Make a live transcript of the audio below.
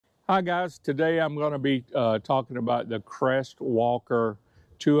Hi guys, today I'm going to be talking about the Crestwalker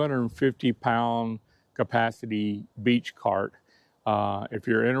 250-pound capacity beach cart. If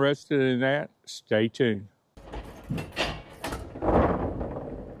you're interested in that, stay tuned.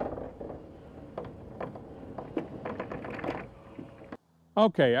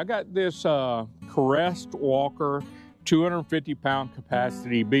 Okay, I got this Crestwalker 250-pound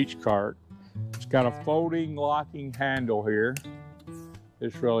capacity beach cart. It's got a folding locking handle here.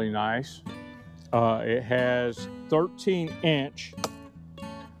 It's really nice. It has 13-inch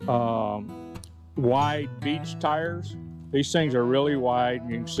wide beach tires. These things are really wide.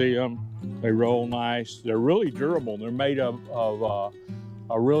 You can see them. They roll nice. They're really durable. They're made of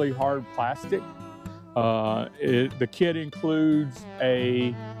a really hard plastic. The kit includes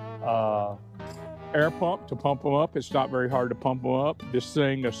a air pump to pump them up. It's not very hard to pump them up. This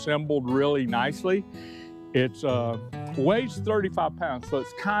thing assembled really nicely. It's weighs 35 pounds, so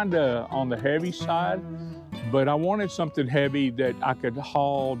it's kind of on the heavy side, but I wanted something heavy that I could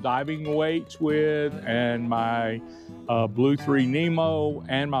haul diving weights with, and my Blue 3 Nemo,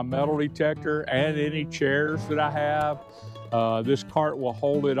 and my metal detector, and any chairs that I have. This cart will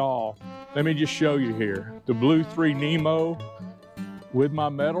hold it all. Let me just show you here. The Blue 3 Nemo with my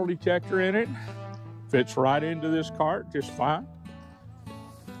metal detector in it fits right into this cart just fine.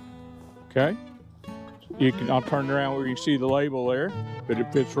 Okay. I'll turn it around where you see the label there, but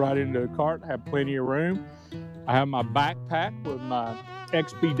it fits right into the cart. I have plenty of room. I have my backpack with my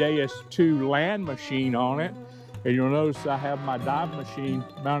Expedius 2 land machine on it. And you'll notice I have my dive machine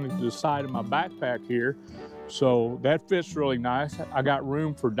mounted to the side of my backpack here. So that fits really nice. I got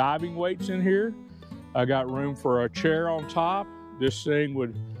room for diving weights in here. I got room for a chair on top. This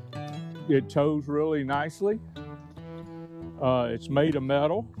thing it tows really nicely. It's made of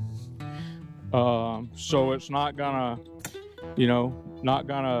metal. So it's not gonna, not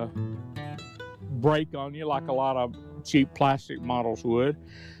gonna break on you like a lot of cheap plastic models would.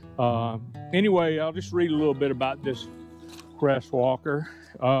 Anyway, I'll just read a little bit about this Crestwalker.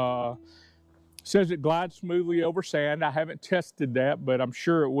 Says it glides smoothly over sand. I haven't tested that, but I'm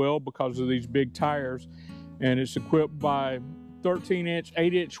sure it will because of these big tires. And it's equipped by 13-inch,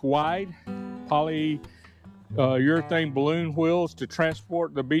 8-inch wide polyurethane balloon wheels to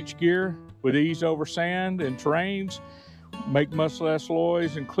transport the beach gear with ease over sand and terrains. Make muscle-less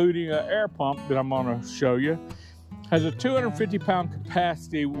alloys, including an air pump that I'm going to show you. Has a 250-pound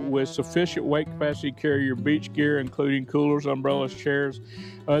capacity with sufficient weight capacity to carry your beach gear, including coolers, umbrellas, chairs,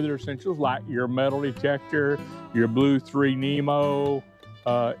 other essentials like your metal detector, your Blue 3 Nemo,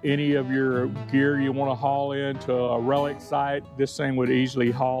 any of your gear you want to haul into a relic site. This thing would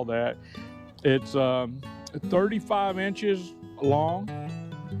easily haul that. It's 35 inches long.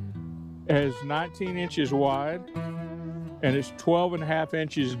 It has 19 inches wide, and it's 12.5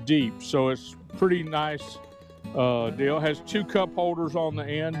 inches deep, so it's pretty nice deal. It has 2 cup holders on the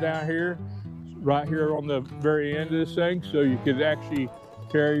end down here, right here on the very end of this thing, so you could actually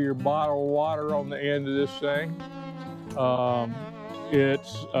carry your bottle of water on the end of this thing.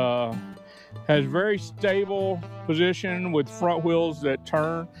 Has very stable position with front wheels that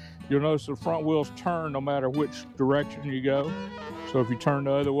turn. You'll notice the front wheels turn no matter which direction you go. So if you turn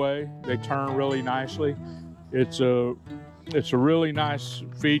the other way, they turn really nicely. It's a really nice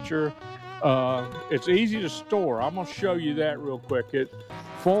feature. It's easy to store. I'm gonna show you that real quick. It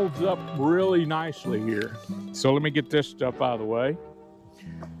folds up really nicely here. So let me get this stuff out of the way.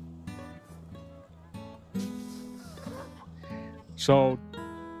 So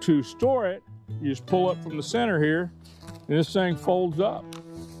to store it, you just pull up from the center here, and this thing folds up.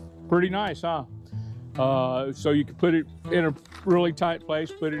 Pretty nice, huh? So you can put it in a really tight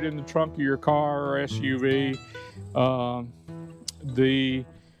place, put it in the trunk of your car or SUV. The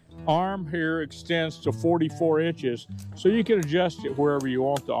arm here extends to 44 inches, so you can adjust it wherever you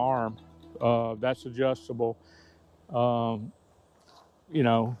want the arm. That's adjustable. So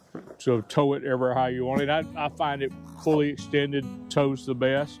tow it ever how you want it. I find it fully extended tows the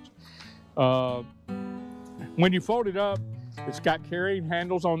best. When you fold it up, it's got carrying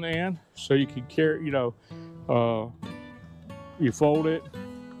handles on the end, so you can carry, you fold it,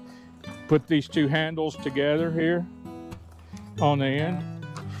 put these 2 handles together here on the end.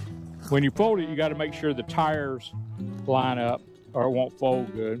 When you fold it, you got to make sure the tires line up or it won't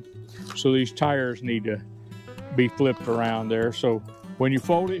fold good. So these tires need to be flipped around there. So when you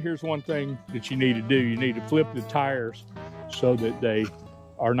fold it, here's one thing that you need to do. You need to flip the tires so that they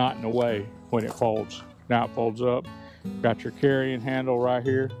are not in the way when it folds. Now it folds up. Got your carrying handle right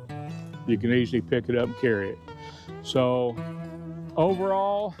here. You can easily pick it up and carry it. So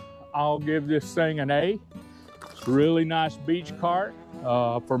overall, I'll give this thing an A. Really nice beach cart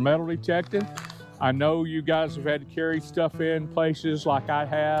for metal detecting. I know you guys have had to carry stuff in places like I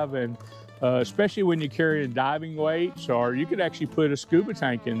have, and especially when you're carrying diving weights, or you could actually put a scuba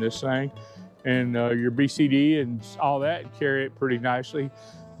tank in this thing and your BCD and all that and carry it pretty nicely.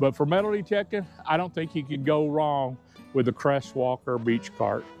 But for metal detecting, I don't think you can go wrong with the Crestwalker beach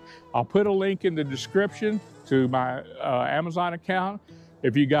cart. I'll put a link in the description to my Amazon account.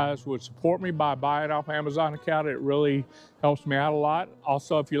 If you guys would support me by buying off Amazon account, it really helps me out a lot.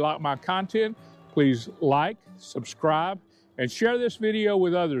 Also, if you like my content, please like, subscribe, and share this video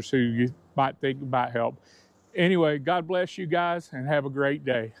with others who you might think might help. Anyway, God bless you guys and have a great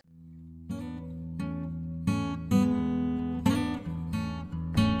day.